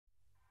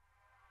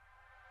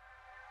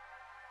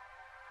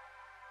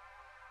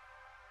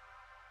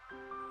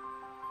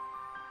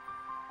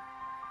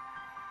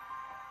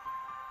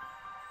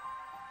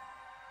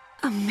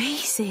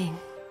Amazing.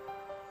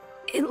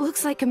 It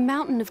looks like a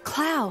mountain of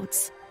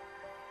clouds.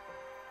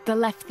 The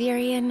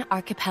Leftherian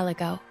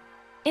archipelago.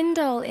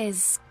 Indol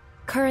is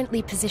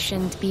currently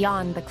positioned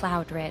beyond the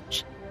cloud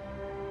ridge.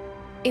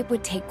 It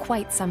would take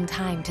quite some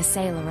time to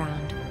sail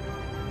around,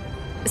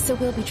 so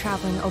we'll be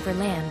traveling over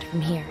land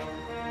from here.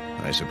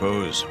 I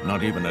suppose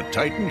not even a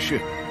Titan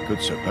ship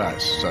could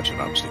surpass such an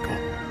obstacle.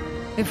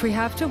 If we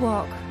have to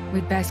walk,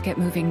 we'd best get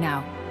moving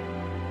now.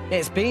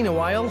 It's been a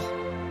while.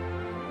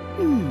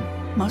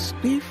 Must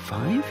be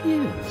 5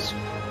 years.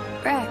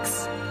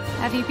 Rex,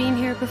 have you been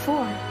here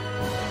before?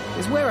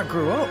 It's where I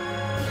grew up.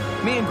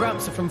 Me and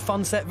Gramps are from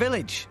Fonset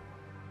Village,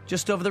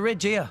 just over the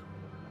ridge here.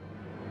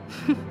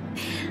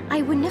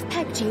 I wouldn't have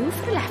pegged you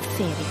for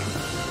Leftheria.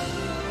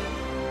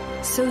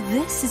 So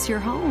this is your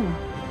home.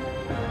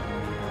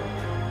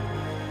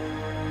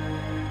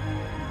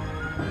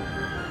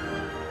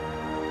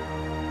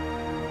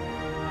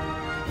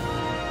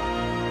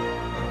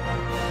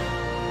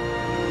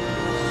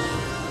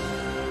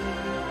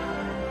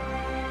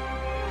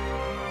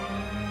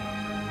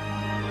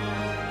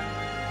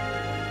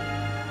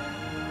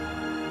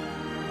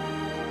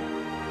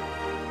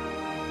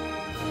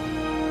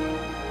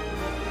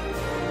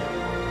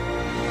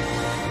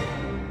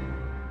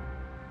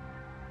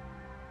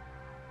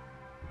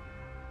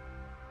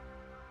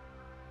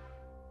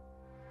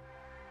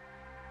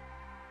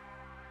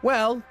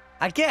 Well,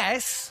 I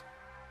guess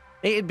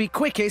it'd be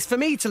quickest for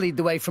me to lead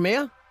the way from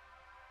here.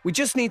 We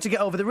just need to get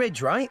over the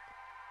ridge, right?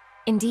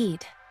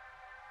 Indeed.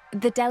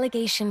 The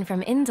delegation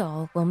from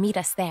Indol will meet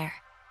us there.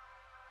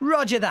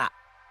 Roger that.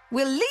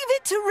 We'll leave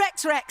it to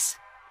Rex.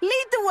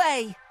 Lead the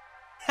way.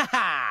 Ha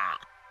ha!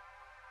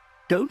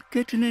 Don't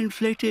get an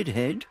inflated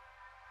head.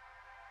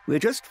 We're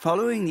just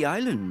following the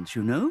islands,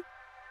 you know?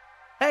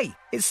 Hey,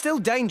 it's still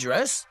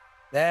dangerous.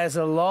 There's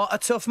a lot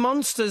of tough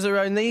monsters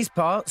around these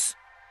parts.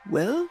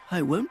 Well,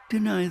 I won't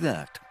deny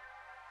that.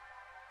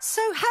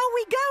 So how are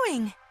we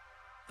going?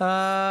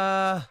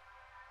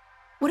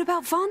 What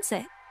about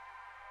Fonset?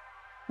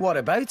 What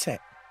about it?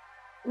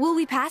 Will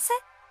we pass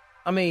it?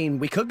 I mean,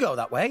 we could go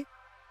that way.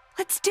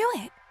 Let's do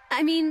it.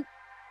 I mean,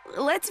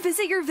 let's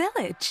visit your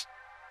village.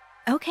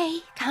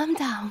 Okay, calm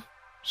down.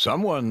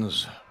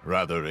 Someone's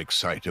rather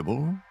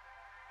excitable.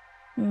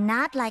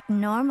 Not like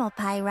normal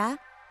Pyra.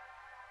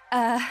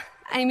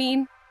 I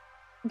mean,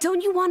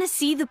 don't you want to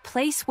see the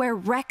place where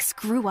Rex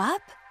grew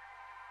up?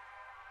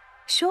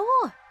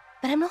 Sure,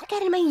 but I'm not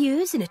getting my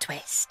ears in a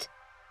twist.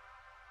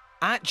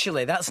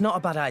 Actually, that's not a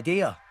bad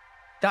idea.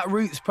 That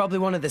route's probably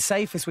one of the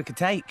safest we could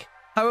take.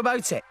 How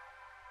about it?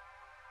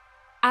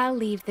 I'll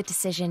leave the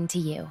decision to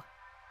you.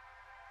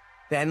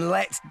 Then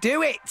let's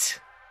do it!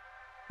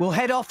 We'll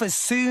head off as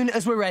soon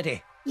as we're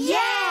ready.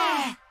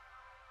 Yeah!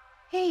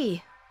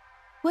 Hey,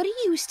 what are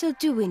you still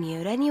doing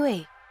here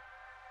anyway?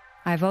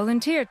 I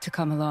volunteered to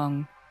come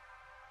along.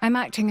 I'm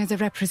acting as a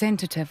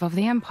representative of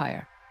the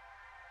Empire.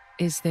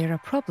 Is there a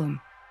problem?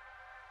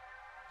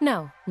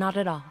 No, not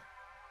at all.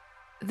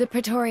 The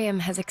Praetorium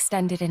has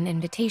extended an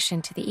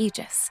invitation to the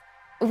Aegis.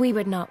 We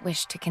would not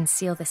wish to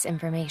conceal this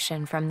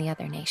information from the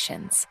other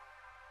nations.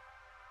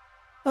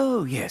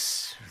 Oh,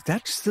 yes,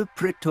 that's the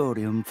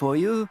Praetorium for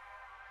you.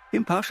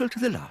 Impartial to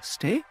the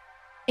last, eh?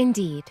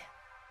 Indeed.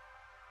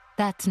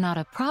 That's not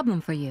a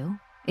problem for you,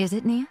 is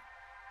it, Nia?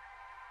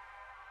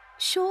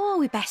 Sure,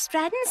 we're best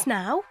friends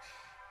now.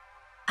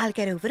 I'll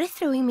get over it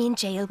throwing me in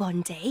jail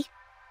one day.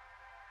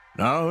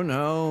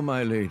 Now,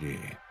 my lady.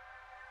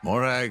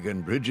 Morag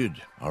and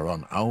Brigid are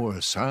on our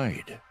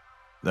side.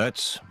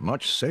 That's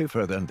much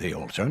safer than the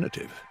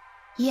alternative.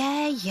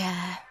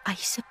 Yeah, I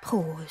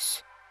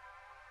suppose.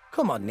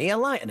 Come on, Nia,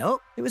 lighten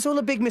up. It was all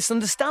a big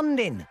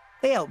misunderstanding.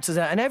 They helped us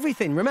out and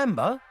everything,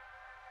 remember?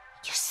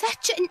 You're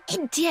such an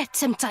idiot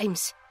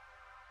sometimes.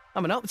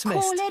 I'm an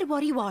optimist. Call it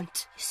what you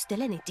want. You're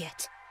still an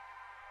idiot.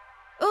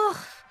 Ugh.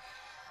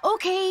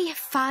 Okay,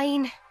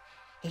 fine.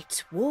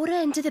 It's water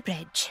under the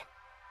bridge.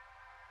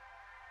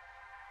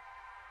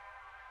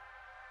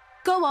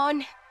 Go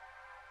on.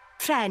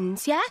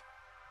 Friends, yeah?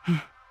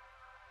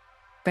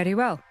 Very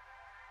well.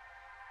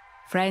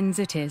 Friends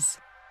it is.